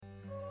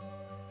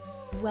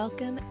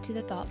Welcome to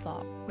the Thought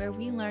Vault, where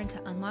we learn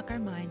to unlock our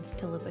minds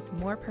to live with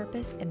more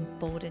purpose and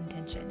bold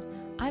intention.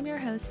 I'm your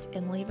host,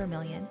 Emily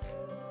Vermillion.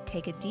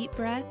 Take a deep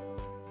breath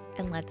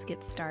and let's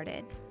get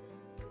started.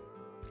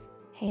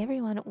 Hey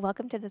everyone,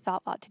 welcome to the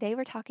Thought Vault. Today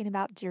we're talking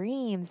about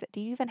dreams. Do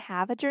you even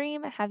have a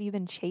dream? Have you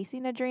been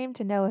chasing a dream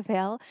to no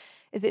avail?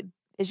 Is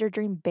your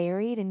dream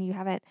buried and you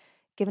haven't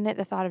given it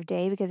the thought of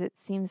day because it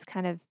seems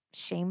kind of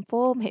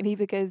shameful? Maybe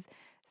because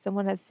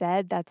someone has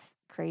said that's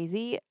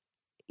crazy.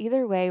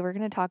 Either way, we're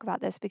going to talk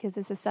about this because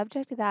it's a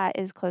subject that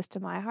is close to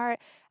my heart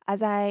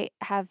as I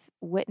have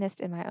witnessed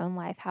in my own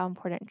life how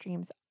important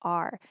dreams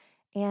are.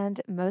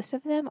 And most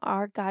of them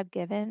are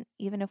God-given,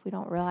 even if we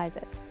don't realize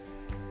it.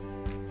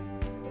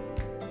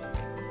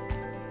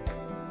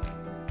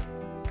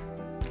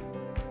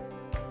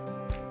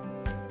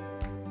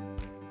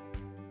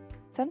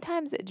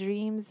 Sometimes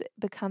dreams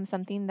become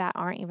something that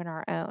aren't even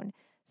our own.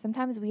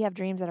 Sometimes we have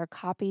dreams that are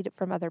copied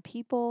from other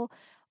people,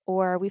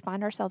 or we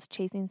find ourselves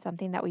chasing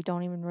something that we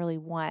don't even really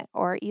want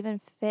or even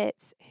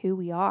fits who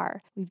we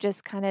are. We've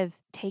just kind of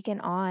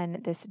taken on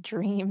this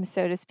dream,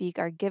 so to speak,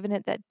 or given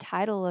it the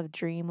title of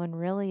dream when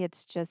really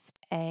it's just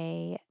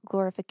a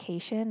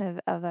glorification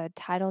of a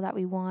title that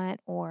we want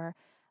or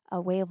a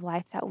way of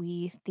life that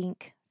we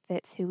think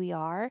fits who we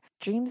are.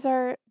 Dreams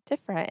are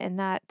different in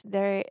that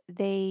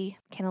they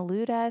can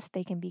elude us,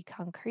 they can be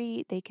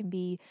concrete, they can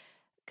be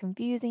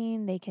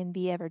confusing, they can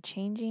be ever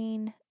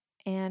changing,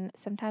 and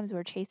sometimes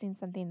we're chasing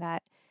something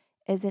that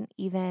isn't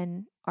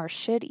even or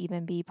should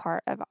even be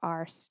part of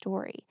our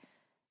story.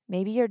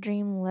 Maybe your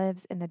dream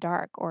lives in the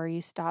dark or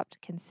you stopped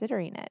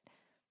considering it.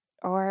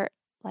 Or,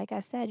 like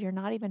I said, you're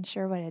not even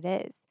sure what it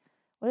is.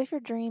 What if your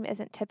dream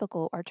isn't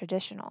typical or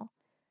traditional?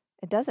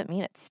 It doesn't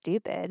mean it's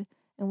stupid.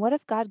 And what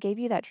if God gave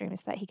you that dream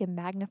so that He can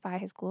magnify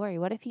His glory?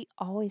 What if He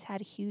always had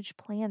huge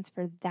plans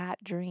for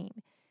that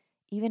dream,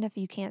 even if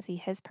you can't see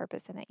His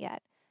purpose in it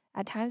yet?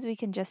 At times we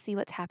can just see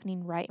what's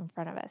happening right in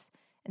front of us.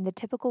 In the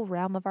typical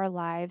realm of our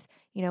lives,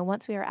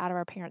 once we are out of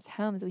our parents'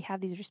 homes, we have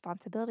these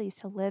responsibilities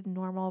to live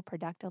normal,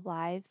 productive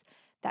lives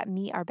that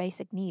meet our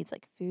basic needs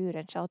like food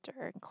and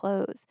shelter and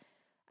clothes.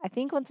 I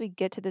think once we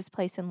get to this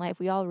place in life,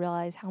 we all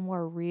realize how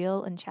more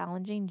real and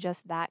challenging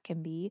just that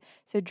can be.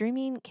 So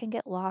dreaming can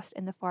get lost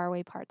in the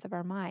faraway parts of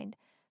our mind.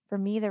 For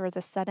me, there was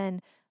a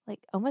sudden,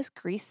 almost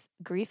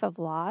grief of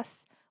loss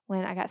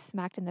when I got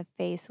smacked in the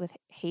face with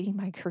hating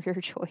my career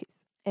choice.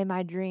 In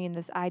my dream,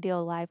 this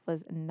ideal life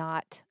was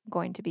not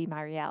going to be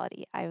my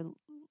reality. I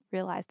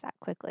realized that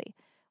quickly.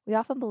 We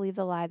often believe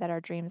the lie that our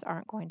dreams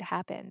aren't going to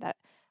happen, that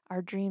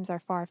our dreams are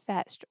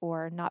far-fetched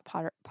or not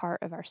part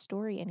of our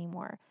story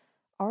anymore.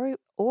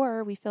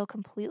 Or we feel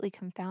completely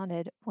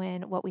confounded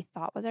when what we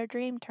thought was our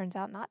dream turns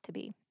out not to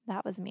be.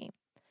 That was me.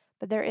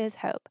 But there is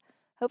hope.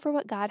 Hope for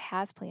what God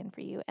has planned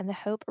for you, and the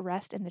hope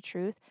rests in the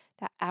truth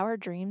that our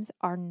dreams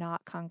are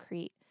not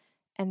concrete,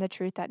 and the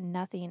truth that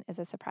nothing is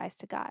a surprise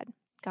to God.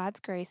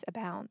 God's grace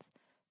abounds.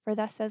 For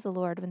thus says the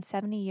Lord, when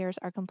 70 years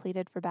are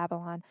completed for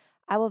Babylon,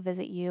 I will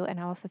visit you, and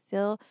I will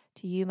fulfill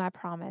to you my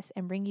promise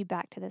and bring you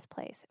back to this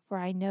place. For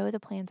I know the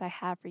plans I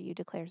have for you,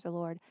 declares the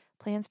Lord,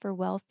 plans for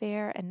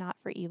welfare and not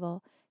for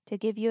evil, to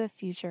give you a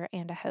future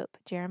and a hope.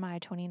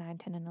 Jeremiah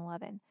 29:10 and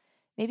 11.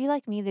 Maybe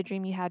like me, the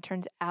dream you had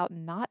turns out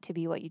not to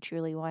be what you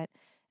truly want,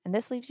 and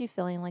this leaves you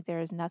feeling like there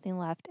is nothing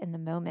left in the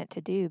moment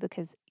to do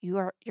because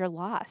you're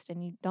lost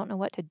and you don't know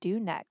what to do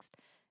next.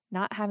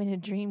 Not having a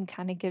dream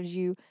kind of gives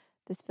you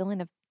this feeling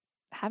of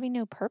having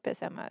no purpose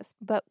almost.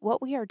 But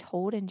what we are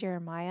told in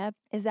Jeremiah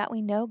is that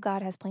we know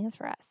God has plans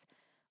for us.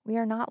 We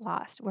are not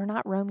lost. We're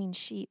not roaming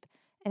sheep.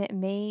 And it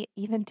may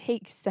even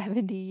take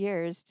 70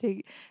 years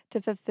to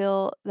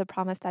fulfill the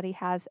promise that He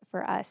has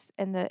for us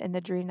in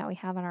the dream that we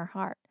have in our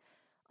heart.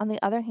 On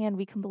the other hand,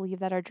 we can believe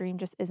that our dream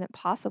just isn't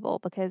possible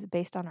because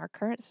based on our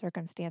current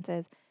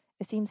circumstances,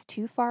 it seems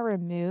too far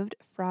removed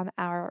from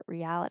our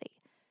reality.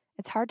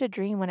 It's hard to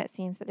dream when it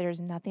seems that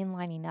there's nothing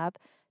lining up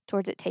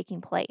towards it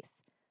taking place.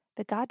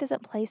 But God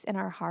doesn't place in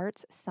our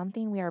hearts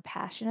something we are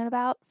passionate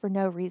about for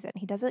no reason.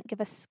 He doesn't give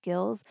us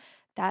skills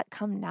that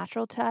come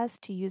natural to us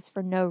to use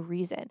for no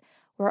reason.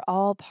 We're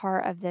all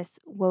part of this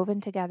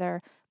woven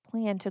together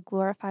plan to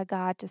glorify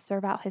God, to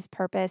serve out His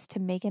purpose, to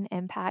make an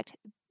impact,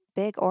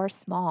 big or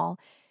small.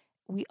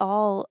 We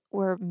all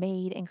were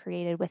made and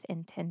created with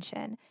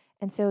intention.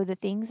 And so the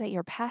things that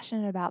you're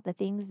passionate about, the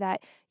things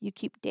that you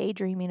keep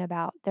daydreaming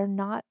about, they're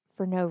not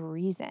for no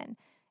reason.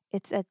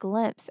 It's a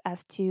glimpse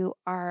as to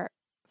our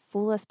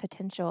fullest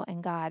potential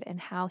in God and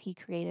how He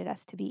created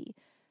us to be.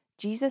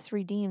 Jesus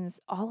redeems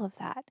all of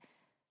that.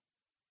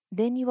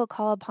 Then you will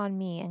call upon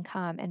me and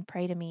come and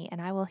pray to me,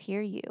 and I will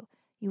hear you.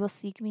 You will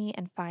seek me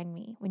and find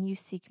me when you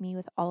seek me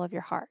with all of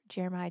your heart.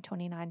 Jeremiah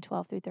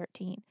 29:12 through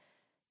 13.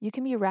 You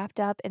can be wrapped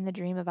up in the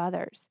dream of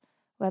others,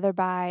 whether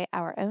by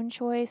our own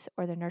choice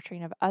or the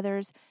nurturing of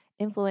others'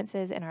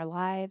 influences in our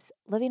lives.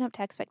 Living up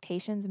to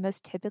expectations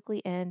most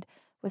typically end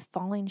with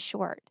falling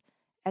short.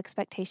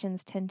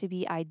 Expectations tend to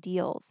be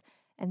ideals,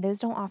 and those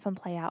don't often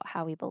play out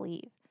how we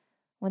believe.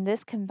 When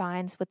this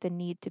combines with the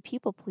need to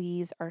people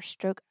please or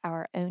stroke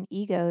our own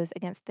egos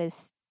against the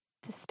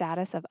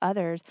status of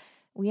others,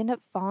 We end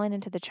up falling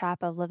into the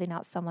trap of living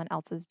out someone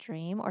else's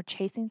dream or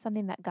chasing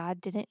something that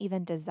God didn't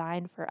even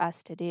design for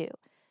us to do.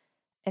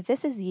 If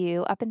this is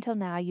you, up until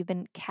now, you've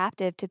been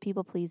captive to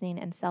people pleasing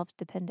and self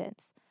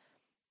dependence.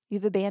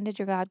 You've abandoned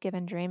your God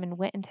given dream and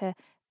went into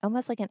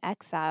almost like an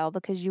exile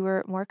because you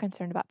were more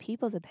concerned about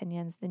people's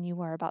opinions than you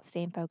were about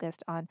staying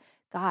focused on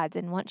God's.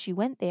 And once you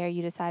went there,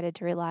 you decided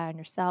to rely on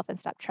yourself and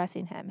stop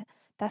trusting Him.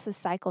 That's a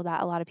cycle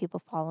that a lot of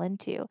people fall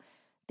into.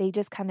 They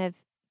just kind of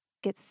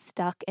get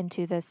stuck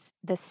into this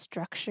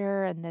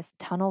structure and this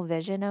tunnel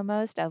vision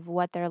almost of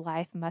what their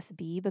life must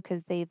be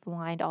because they've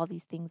lined all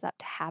these things up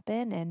to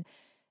happen,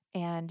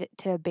 and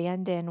to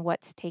abandon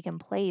what's taken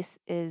place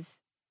is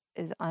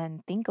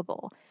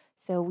unthinkable.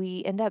 So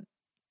we end up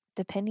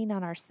depending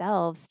on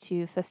ourselves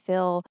to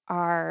fulfill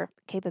our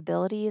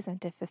capabilities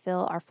and to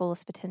fulfill our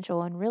fullest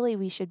potential. And really,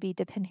 we should be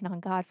depending on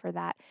God for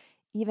that,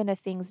 even if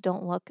things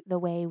don't look the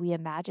way we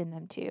imagine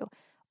them to.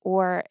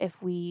 Or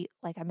if we,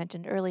 like I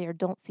mentioned earlier,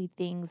 don't see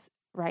things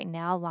right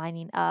now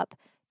lining up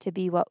to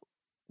be what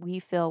we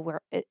feel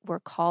we're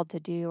called to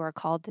do or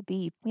called to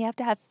be. We have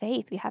to have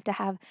faith. We have to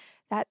have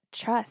that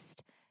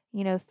trust,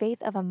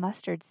 faith of a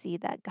mustard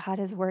seed that God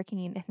is working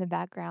in the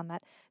background,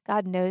 that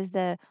God knows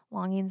the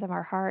longings of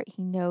our heart.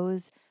 He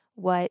knows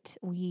what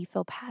we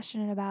feel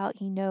passionate about.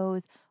 He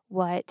knows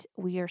what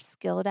we are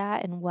skilled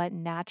at and what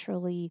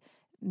naturally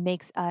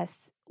makes us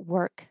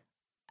work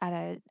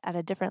at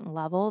a different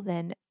level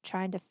than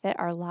trying to fit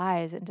our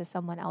lives into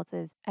someone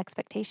else's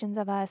expectations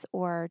of us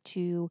or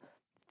to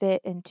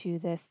fit into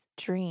this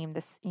dream.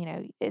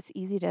 It's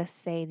easy to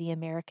say the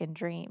American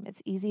dream.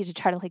 It's easy to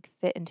try to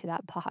fit into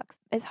that box.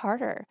 It's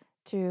harder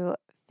to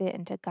fit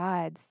into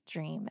God's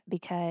dream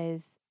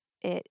because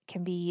it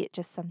can be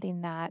just something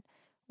that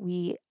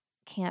we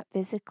can't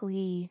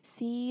physically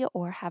see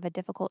or have a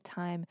difficult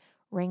time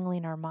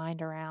wrangling our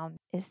mind around.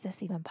 Is this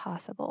even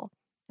possible?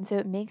 And so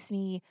it makes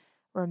me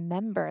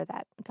remember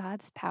that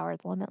God's power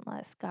is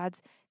limitless.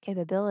 God's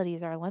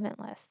capabilities are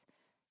limitless.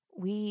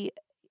 We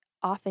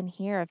often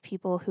hear of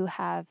people who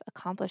have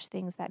accomplished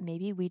things that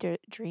maybe we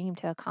dream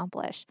to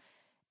accomplish.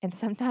 And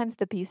sometimes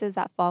the pieces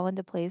that fall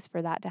into place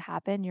for that to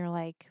happen, you're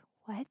like,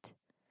 what?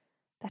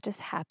 That just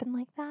happened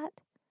like that?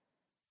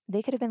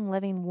 They could have been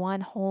living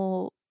one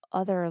whole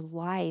other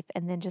life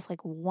and then just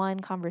like one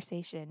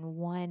conversation,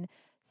 one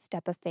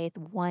step of faith,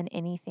 one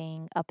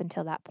anything up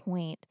until that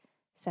point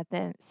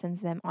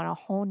sends them on a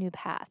whole new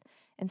path.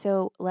 And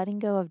so letting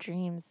go of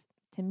dreams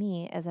to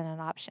me isn't an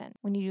option.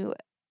 When you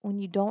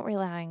don't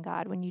rely on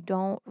God, when you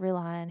don't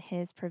rely on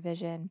His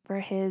provision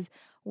for His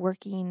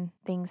working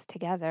things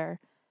together,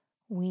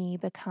 we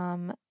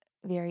become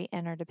very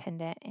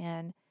interdependent.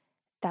 And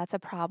that's a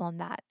problem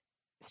that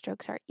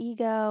strokes our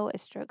ego,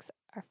 it strokes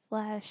our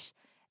flesh.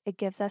 It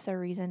gives us a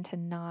reason to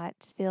not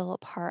feel a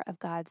part of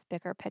God's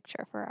bigger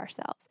picture for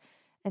ourselves.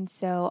 And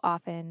so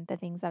often the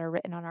things that are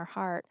written on our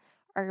heart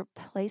are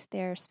placed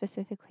there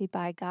specifically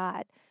by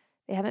God.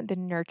 They haven't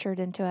been nurtured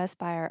into us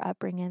by our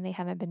upbringing. They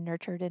haven't been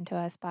nurtured into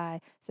us by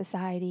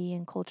society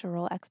and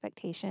cultural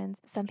expectations.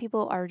 Some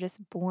people are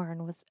just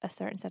born with a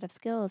certain set of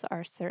skills or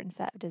a certain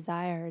set of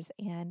desires,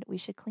 and we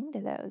should cling to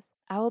those.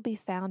 I will be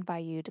found by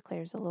you,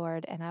 declares the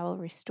Lord, and I will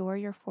restore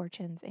your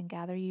fortunes and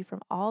gather you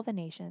from all the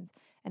nations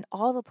and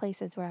all the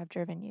places where I've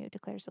driven you,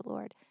 declares the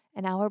Lord,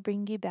 and I will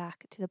bring you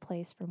back to the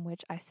place from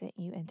which I sent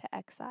you into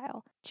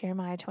exile.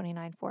 Jeremiah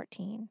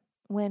 29:14.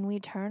 When we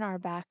turn our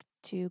back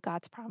to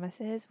God's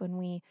promises, when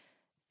we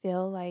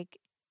feel like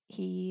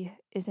He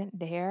isn't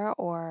there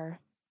or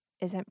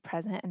isn't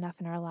present enough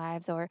in our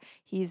lives, or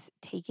He's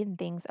taken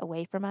things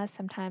away from us,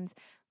 sometimes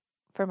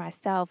for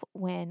myself,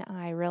 when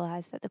I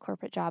realized that the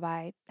corporate job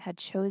I had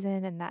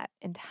chosen and that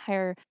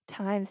entire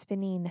time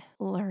spending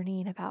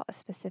learning about a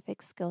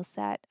specific skill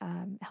set,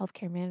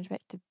 healthcare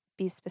management to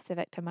be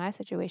specific to my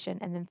situation,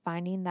 and then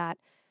finding that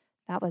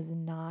that was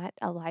not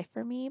a life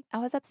for me, I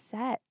was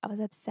upset. I was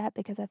upset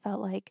because I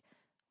felt like,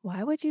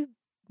 why would you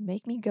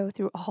make me go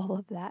through all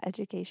of that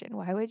education?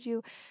 Why would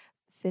you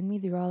send me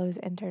through all those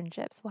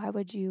internships? Why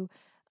would you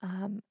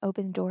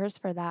open doors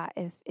for that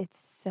if it's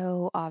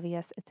so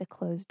obvious it's a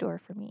closed door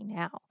for me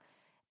now?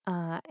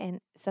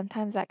 And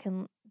sometimes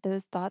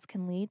those thoughts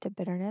can lead to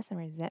bitterness and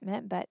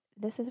resentment, but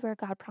this is where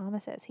God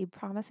promises. He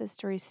promises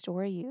to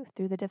restore you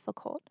through the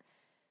difficult.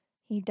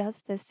 He does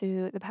this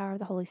through the power of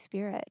the Holy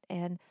Spirit.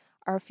 And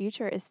our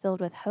future is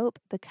filled with hope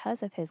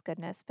because of His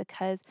goodness,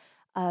 because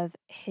of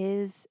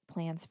His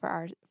plans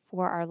for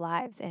our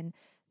lives. And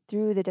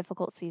through the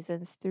difficult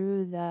seasons,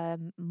 through the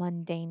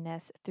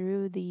mundaneness,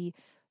 through the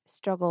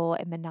struggle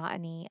and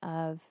monotony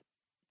of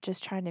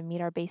just trying to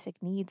meet our basic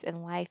needs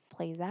in life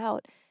plays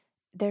out,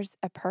 there's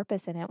a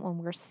purpose in it when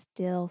we're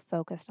still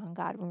focused on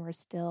God, when we're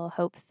still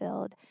hope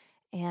filled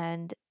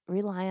and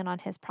relying on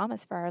His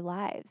promise for our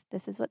lives.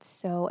 This is what's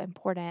so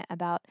important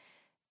about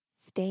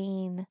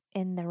staying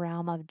in the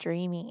realm of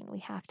dreaming. We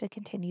have to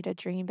continue to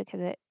dream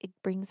because it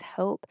brings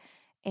hope,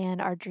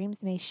 and our dreams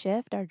may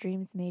shift, our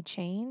dreams may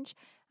change.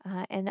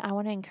 And I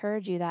want to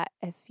encourage you that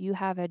if you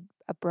have a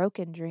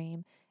broken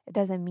dream, it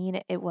doesn't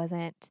mean it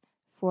wasn't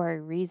for a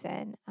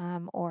reason.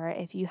 Or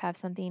if you have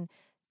something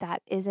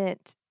that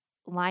isn't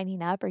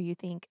lining up, or you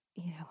think,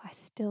 I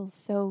still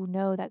so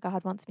know that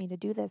God wants me to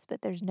do this,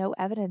 but there's no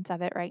evidence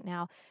of it right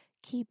now,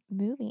 keep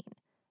moving.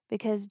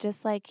 Because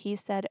just like he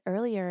said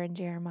earlier in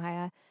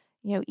Jeremiah,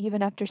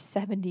 even after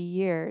 70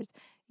 years,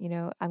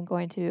 I'm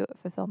going to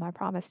fulfill my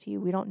promise to you.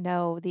 We don't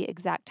know the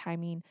exact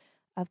timing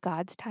of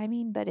God's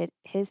timing, but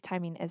his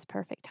timing is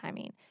perfect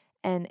timing.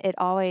 And it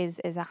always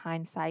is a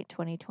hindsight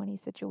 2020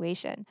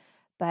 situation.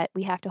 But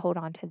we have to hold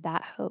on to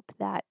that hope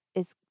that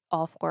is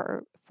all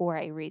for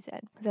a reason.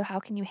 So how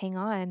can you hang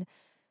on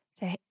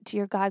to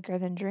your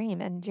God-given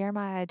dream? And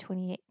Jeremiah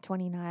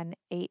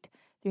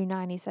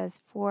 29:8-9, he says,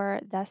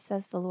 "For thus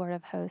says the Lord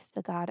of hosts,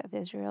 the God of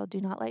Israel,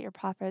 do not let your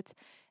prophets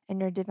and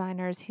your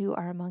diviners who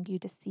are among you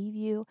deceive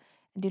you,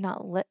 and do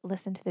not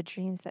listen to the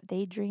dreams that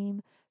they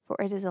dream, for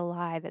it is a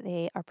lie that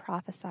they are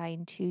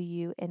prophesying to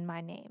you in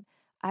my name.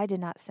 I did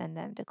not send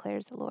them,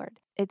 declares the Lord."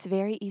 It's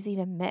very easy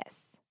to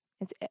miss.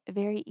 It's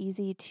very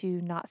easy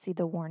to not see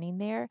the warning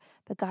there,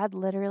 but God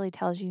literally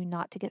tells you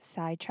not to get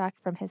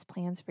sidetracked from his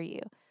plans for you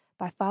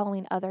by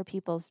following other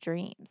people's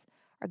dreams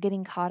or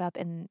getting caught up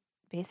in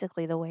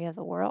basically the way of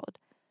the world,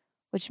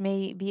 which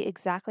may be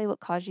exactly what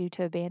caused you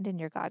to abandon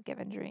your God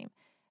given dream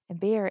and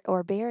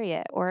bury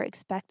it or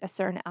expect a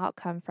certain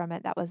outcome from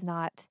it that was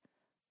not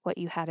what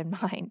you had in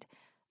mind.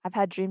 I've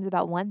had dreams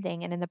about one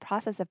thing, and in the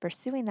process of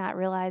pursuing that,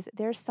 realize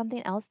there's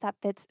something else that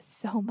fits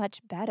so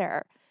much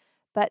better.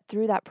 But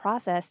through that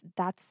process,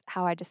 that's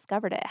how I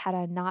discovered it. Had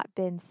I not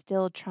been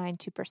still trying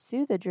to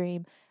pursue the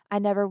dream, I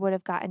never would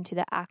have gotten to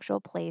the actual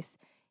place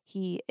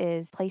he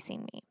is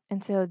placing me.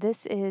 And so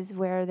this is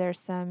where there's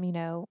some,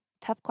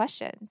 tough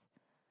questions.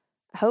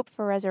 Hope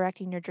for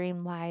resurrecting your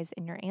dream lies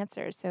in your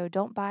answers. So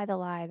don't buy the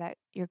lie that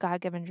your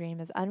God given dream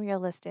is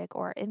unrealistic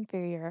or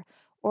inferior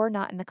or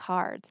not in the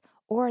cards,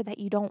 or that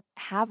you don't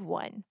have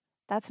one.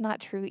 That's not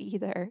true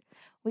either.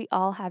 We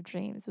all have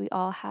dreams. We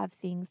all have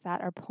things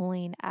that are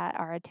pulling at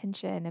our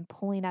attention and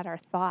pulling at our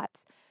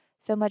thoughts.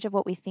 So much of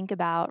what we think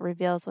about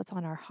reveals what's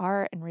on our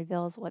heart and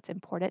reveals what's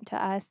important to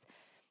us.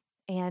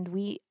 And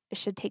we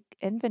should take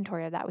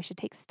inventory of that. We should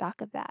take stock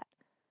of that.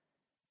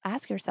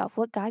 Ask yourself,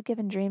 what God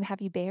given dream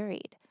have you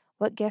buried?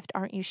 What gift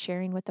aren't you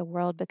sharing with the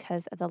world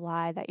because of the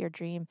lie that your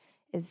dream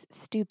is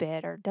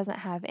stupid or doesn't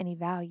have any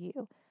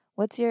value?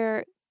 What's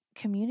your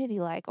community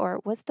like? Or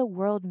what's the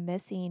world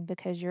missing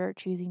because you're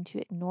choosing to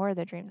ignore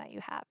the dream that you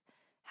have?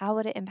 How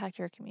would it impact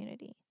your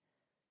community?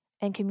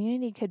 And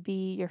community could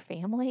be your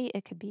family,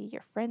 it could be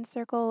your friend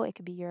circle, it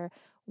could be your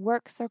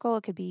work circle,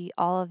 it could be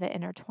all of it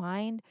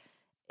intertwined.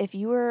 If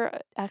you were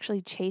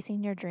actually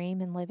chasing your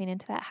dream and living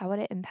into that, how would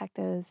it impact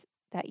those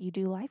that you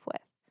do life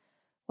with?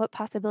 What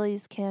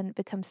possibilities can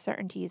become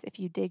certainties if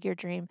you dig your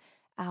dream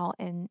out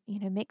and,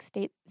 make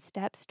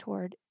steps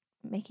toward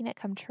making it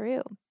come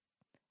true?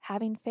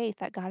 Having faith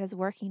that God is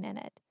working in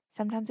it.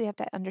 Sometimes we have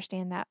to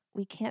understand that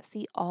we can't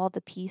see all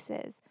the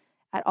pieces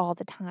at all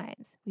the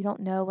times. We don't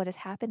know what is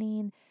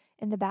happening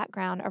in the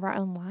background of our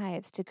own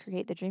lives to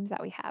create the dreams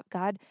that we have.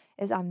 God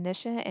is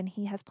omniscient and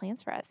he has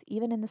plans for us,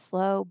 even in the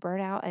slow,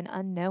 burnout, and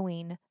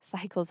unknowing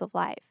cycles of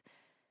life.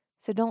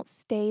 So don't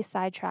stay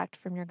sidetracked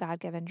from your God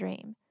given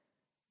dream.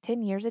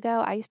 10 years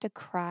ago, I used to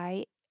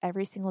cry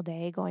every single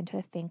day going to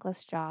a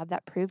thankless job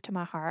that proved to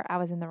my heart I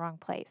was in the wrong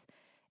place.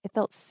 It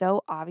felt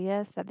so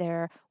obvious that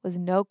there was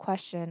no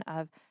question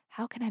of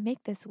how can I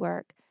make this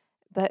work,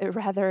 but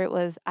rather it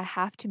was I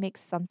have to make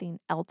something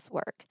else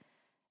work.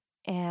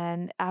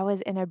 And I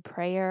was in a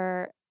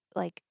prayer,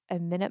 like a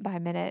minute by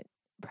minute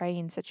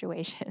praying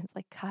situation. It's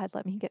like, God,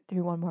 let me get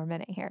through one more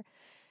minute here.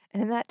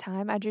 And in that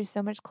time, I drew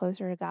so much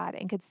closer to God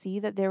and could see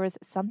that there was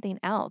something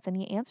else. And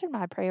he answered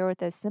my prayer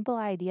with a simple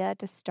idea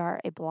to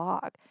start a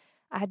blog.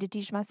 I had to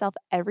teach myself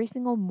every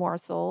single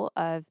morsel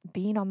of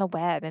being on the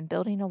web and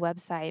building a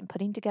website and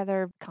putting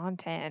together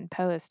content and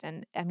posts.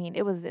 And I mean,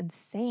 it was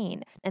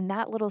insane. And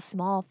that little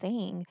small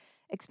thing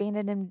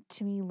expanded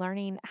into me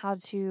learning how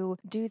to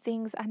do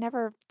things I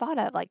never thought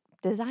of, like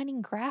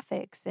designing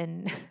graphics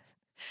and,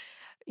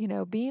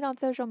 being on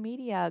social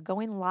media,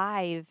 going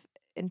live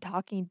and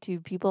talking to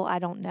people I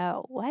don't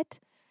know. What?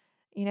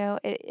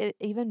 It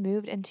even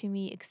moved into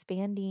me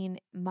expanding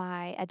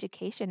my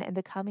education and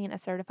becoming a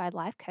certified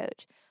life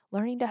coach,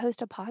 learning to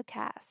host a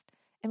podcast.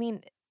 I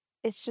mean,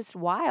 it's just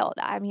wild.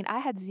 I mean, I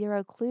had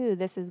zero clue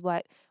this is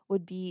what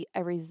would be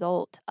a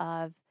result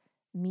of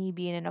me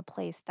being in a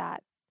place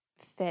that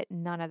fit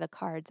none of the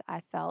cards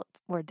I felt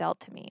were dealt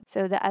to me.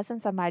 So the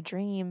essence of my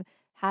dream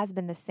has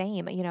been the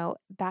same.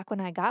 Back when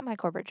I got my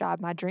corporate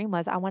job, my dream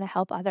was I want to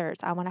help others.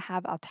 I want to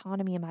have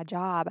autonomy in my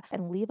job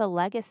and leave a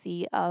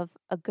legacy of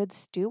a good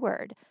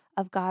steward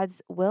of God's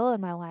will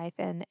in my life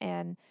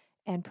and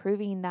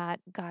proving that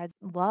God's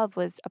love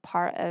was a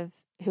part of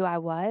who I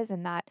was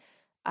and that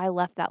I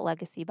left that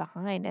legacy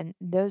behind. And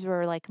those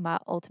were like my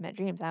ultimate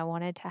dreams. I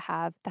wanted to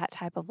have that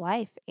type of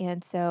life.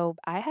 And so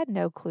I had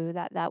no clue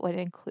that that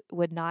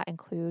would not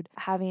include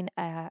having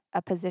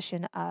a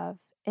position of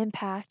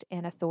impact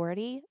and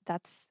authority.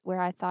 That's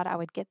where I thought I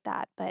would get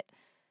that. But,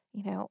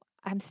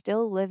 I'm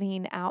still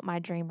living out my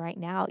dream right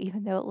now,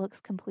 even though it looks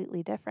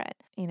completely different.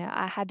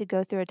 I had to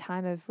go through a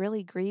time of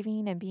really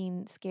grieving and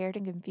being scared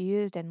and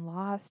confused and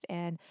lost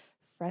and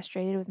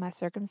frustrated with my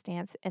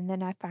circumstance. And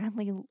then I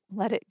finally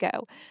let it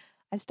go.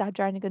 I stopped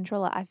trying to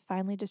control it. I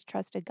finally just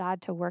trusted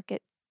God to work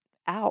it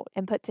out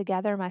and put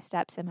together my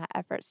steps and my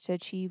efforts to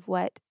achieve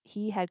what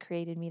He had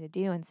created me to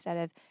do instead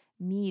of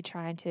me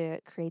trying to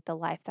create the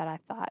life that I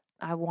thought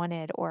I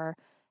wanted or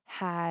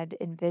had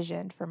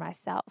envisioned for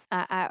myself.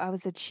 I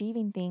was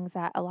achieving things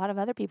that a lot of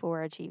other people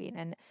were achieving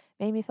and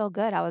made me feel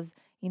good. I was,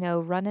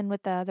 running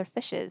with the other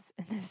fishes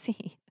in the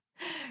sea,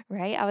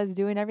 right? I was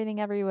doing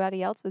everything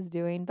everybody else was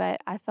doing, but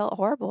I felt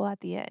horrible at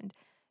the end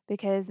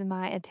because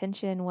my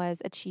attention was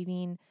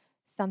achieving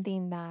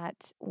something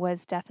that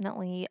was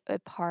definitely a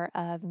part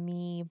of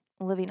me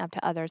living up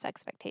to others'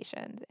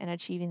 expectations and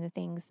achieving the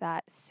things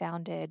that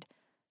sounded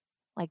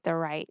like the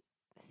right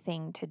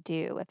thing to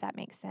do, if that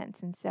makes sense.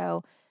 And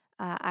so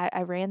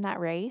I ran that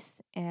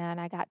race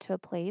and I got to a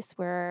place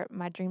where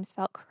my dreams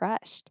felt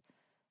crushed.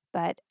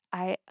 But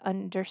I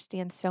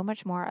understand so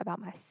much more about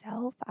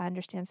myself. I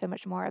understand so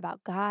much more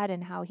about God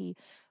and how He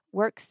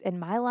works in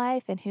my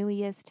life and who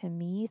He is to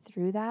me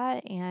through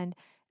that. And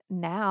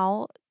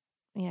now,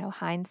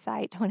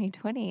 hindsight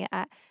 2020,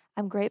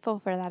 I'm grateful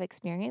for that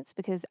experience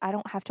because I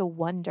don't have to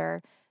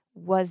wonder,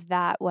 was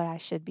that what I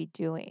should be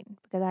doing?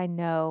 Because I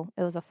know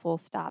it was a full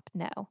stop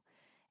no.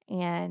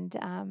 And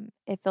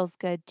it feels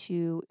good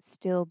to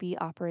still be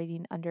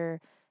operating under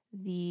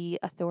the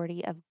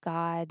authority of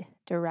God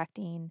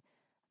directing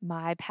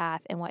my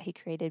path and what He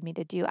created me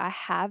to do. I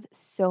have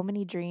so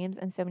many dreams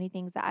and so many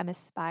things that I'm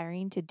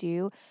aspiring to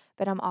do,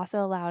 but I'm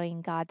also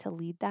allowing God to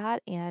lead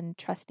that and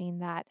trusting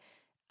that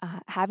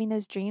having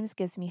those dreams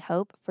gives me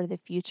hope for the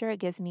future.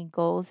 It gives me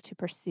goals to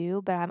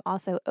pursue, but I'm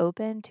also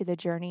open to the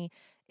journey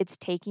it's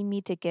taking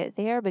me to get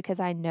there because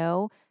I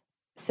know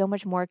so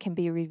much more can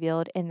be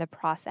revealed in the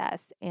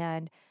process.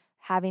 And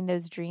having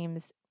those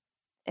dreams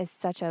is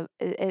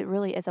it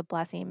really is a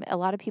blessing. A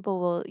lot of people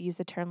will use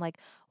the term like,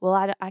 well,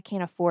 I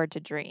can't afford to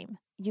dream.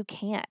 You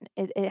can.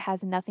 It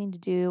has nothing to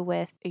do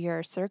with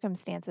your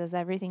circumstances,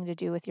 everything to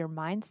do with your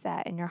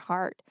mindset and your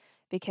heart.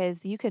 Because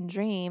you can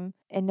dream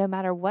and no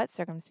matter what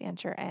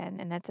circumstance you're in.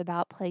 And it's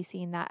about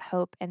placing that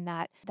hope and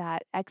that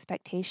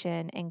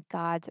expectation in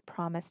God's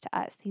promise to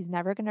us. He's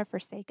never going to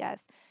forsake us.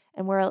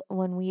 And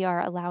when we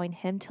are allowing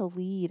Him to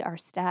lead our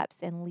steps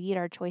and lead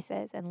our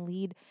choices and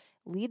lead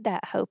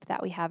that hope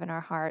that we have in our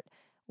heart,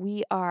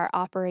 we are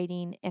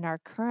operating in our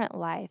current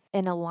life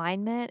in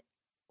alignment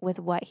with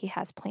what He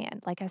has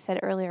planned. Like I said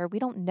earlier, we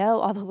don't know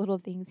all the little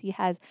things He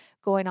has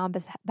going on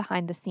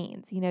behind the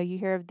scenes. You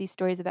hear of these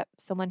stories about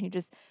someone who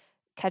just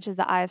catches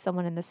the eye of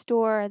someone in the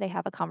store, they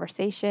have a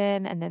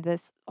conversation, and then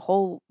this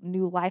whole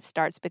new life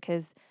starts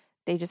because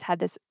they just had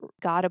this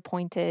God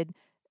appointed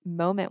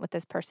moment with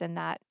this person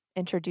that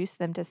introduced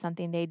them to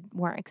something they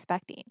weren't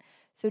expecting.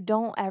 So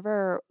don't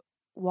ever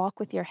walk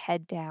with your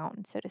head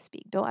down, so to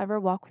speak. Don't ever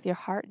walk with your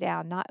heart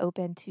down, not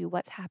open to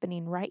what's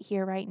happening right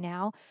here, right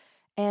now.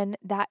 And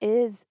that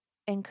is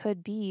and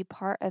could be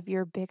part of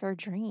your bigger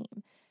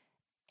dream.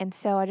 And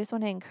so I just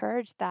want to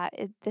encourage that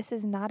this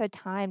is not a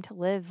time to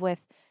live with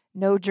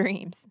no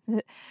dreams.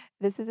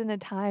 This isn't a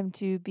time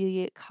to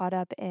be caught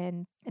up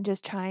in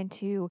just trying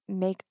to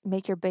make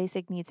your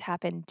basic needs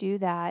happen. Do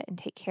that and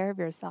take care of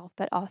yourself,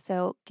 but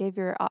also give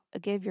your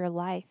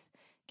life,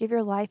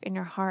 in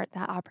your heart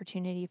that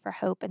opportunity for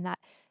hope and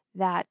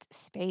that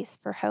space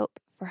for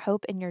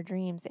hope in your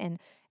dreams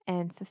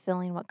and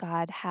fulfilling what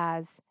God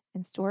has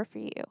in store for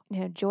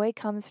you. Joy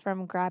comes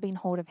from grabbing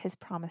hold of His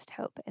promised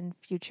hope and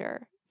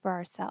future for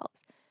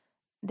ourselves.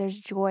 There's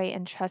joy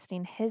in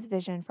trusting His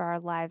vision for our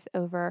lives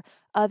over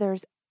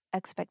others'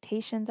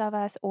 expectations of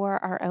us or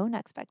our own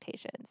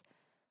expectations.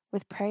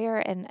 With prayer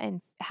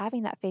and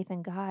having that faith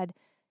in God,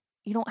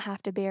 you don't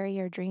have to bury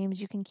your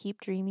dreams. You can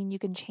keep dreaming. You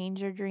can change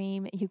your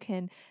dream. You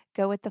can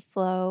go with the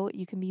flow.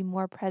 You can be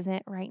more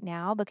present right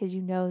now because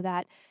you know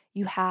that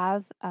you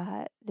have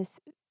this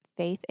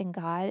faith in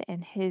God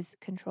and His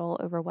control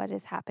over what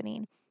is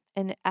happening.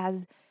 And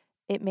as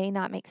it may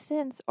not make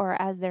sense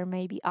or as there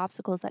may be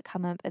obstacles that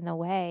come up in the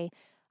way,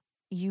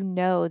 you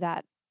know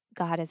that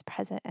God is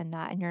present in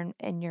that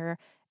and you're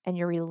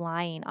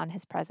relying on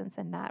His presence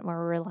in that. And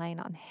we're relying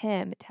on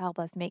Him to help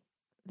us make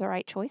the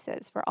right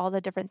choices for all the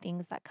different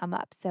things that come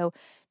up. So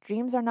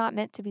dreams are not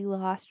meant to be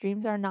lost.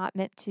 Dreams are not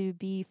meant to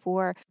be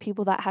for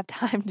people that have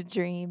time to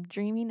dream.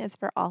 Dreaming is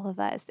for all of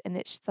us. And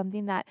it's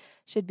something that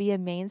should be a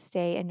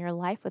mainstay in your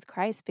life with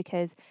Christ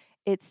because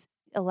it's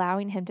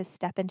allowing Him to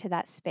step into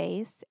that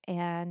space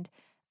and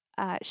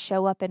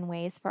show up in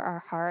ways for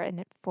our heart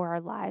and for our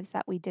lives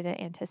that we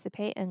didn't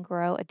anticipate and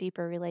grow a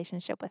deeper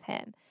relationship with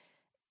Him.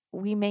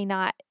 We may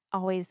not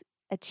always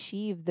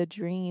achieve the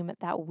dream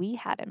that we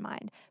had in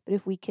mind, but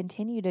if we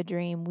continue to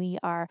dream, we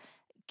are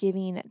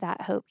giving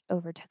that hope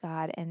over to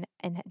God and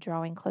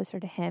drawing closer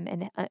to Him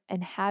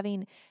and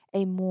having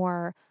a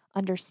more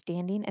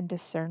understanding and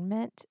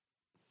discernment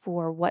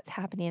for what's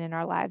happening in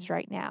our lives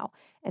right now.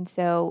 And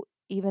so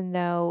even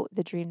though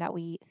the dream that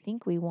we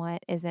think we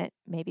want isn't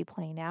maybe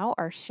playing out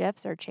or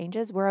shifts or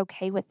changes, we're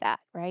okay with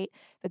that, right?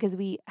 Because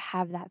we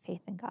have that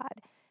faith in God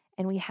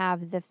and we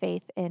have the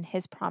faith in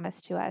his promise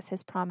to us,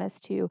 his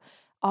promise to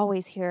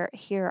always hear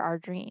our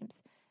dreams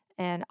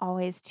and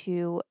always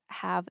to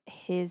have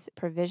his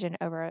provision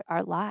over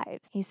our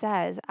lives. He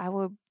says, I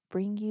will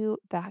bring you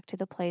back to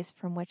the place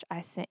from which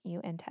I sent you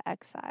into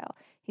exile.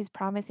 He's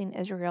promising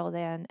Israel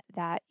then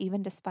that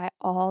even despite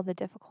all the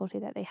difficulty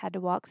that they had to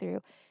walk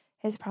through,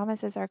 his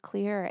promises are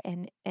clear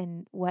in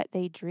what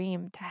they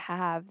dream to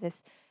have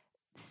this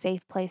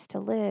safe place to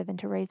live and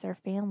to raise their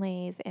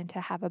families and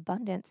to have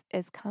abundance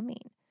is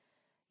coming.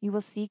 You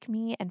will seek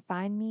me and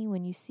find me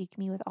when you seek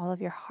me with all of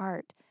your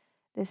heart.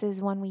 This is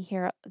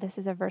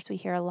a verse we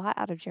hear a lot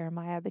out of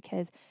Jeremiah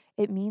because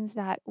it means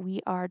that we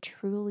are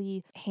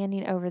truly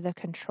handing over the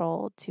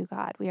control to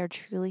God. We are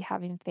truly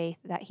having faith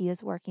that he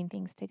is working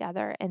things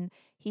together and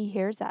he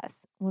hears us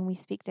when we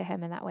speak to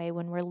him in that way,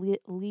 when we're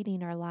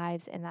leading our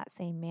lives in that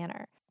same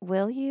manner.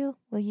 Will you?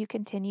 Will you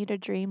continue to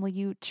dream? Will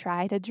you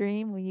try to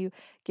dream? Will you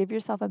give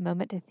yourself a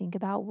moment to think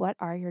about what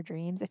are your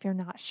dreams? If you're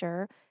not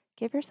sure,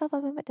 give yourself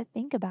a moment to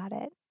think about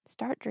it.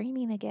 Start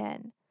dreaming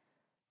again.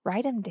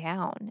 Write them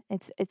down.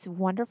 It's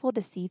wonderful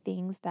to see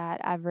things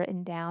that I've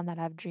written down that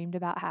I've dreamed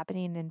about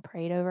happening and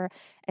prayed over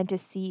and to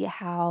see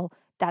how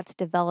that's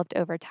developed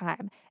over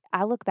time.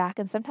 I look back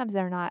and sometimes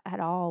they're not at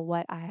all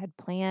what I had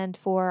planned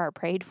for or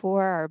prayed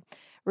for or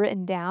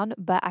written down,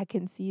 but I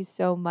can see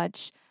so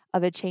much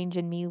of a change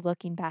in me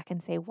looking back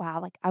and say,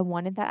 wow, like I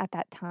wanted that at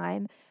that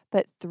time,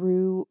 but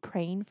through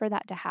praying for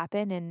that to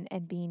happen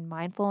and being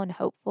mindful and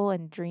hopeful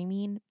and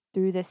dreaming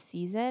through this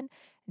season,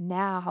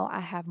 now I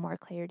have more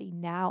clarity.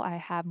 Now I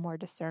have more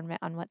discernment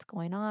on what's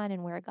going on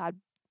and where God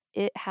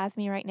it has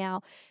me right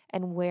now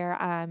and where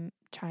I'm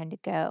trying to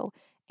go.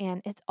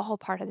 And it's all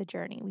part of the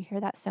journey. We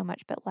hear that so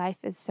much, but life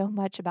is so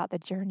much about the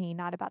journey,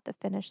 not about the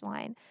finish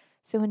line.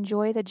 So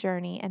enjoy the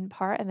journey, and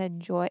part of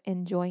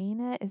enjoying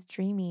it is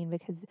dreaming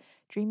because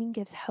dreaming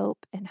gives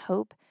hope, and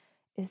hope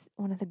is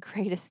one of the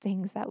greatest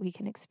things that we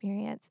can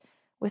experience.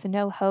 With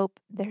no hope,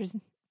 there's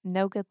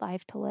no good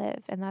life to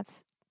live, and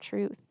that's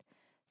truth.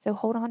 So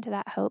hold on to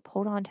that hope,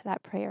 hold on to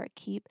that prayer,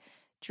 keep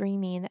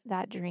dreaming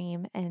that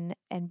dream and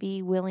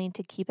be willing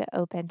to keep it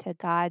open to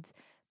God's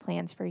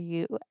plans for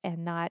you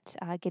and not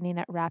getting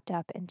it wrapped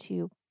up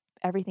into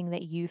everything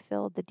that you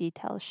feel the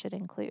details should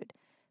include.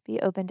 Be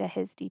open to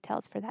his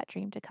details for that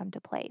dream to come to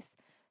place.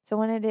 So I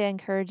wanted to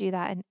encourage you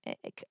that and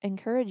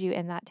encourage you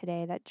in that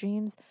today that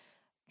Dreams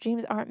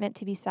aren't meant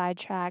to be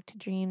sidetracked.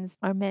 Dreams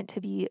are meant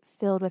to be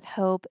filled with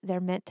hope. They're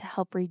meant to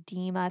help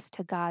redeem us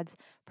to God's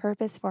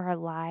purpose for our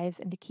lives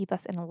and to keep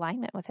us in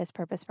alignment with his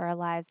purpose for our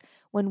lives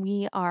when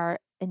we are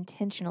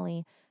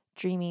intentionally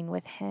dreaming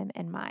with him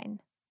in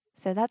mind.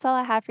 So that's all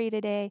I have for you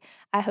today.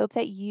 I hope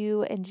that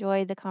you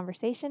enjoyed the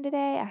conversation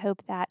today. I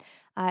hope that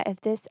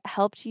if this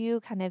helped you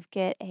kind of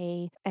get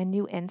a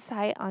new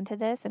insight onto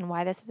this and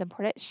why this is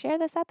important, share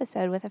this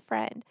episode with a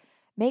friend.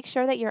 Make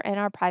sure that you're in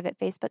our private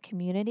Facebook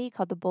community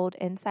called the Bold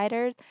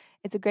Insiders.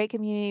 It's a great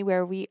community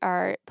where we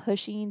are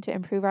pushing to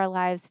improve our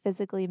lives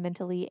physically,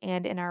 mentally,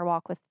 and in our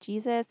walk with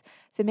Jesus.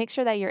 So make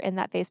sure that you're in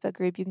that Facebook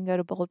group. You can go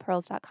to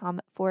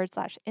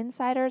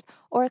boldpearls.com/insiders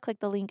or click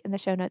the link in the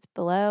show notes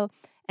below.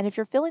 And if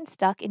you're feeling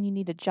stuck and you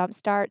need a jump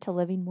start to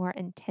living more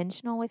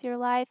intentional with your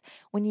life,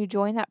 when you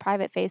join that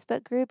private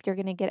Facebook group, you're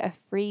going to get a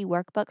free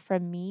workbook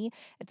from me.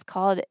 It's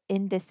called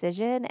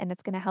Indecision, and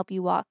it's going to help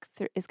you walk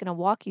you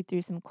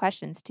through some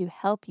questions to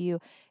help you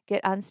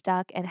get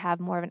unstuck and have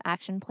more of an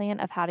action plan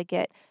of how to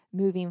get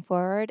moving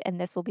forward. And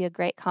this will be a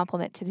great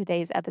complement to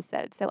today's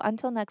episode. So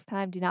until next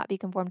time, do not be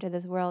conformed to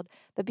this world,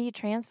 but be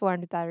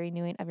transformed by the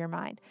renewing of your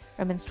mind.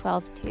 Romans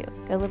 12:2.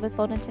 Go live with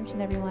bold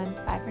intention, everyone.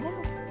 Bye for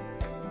now.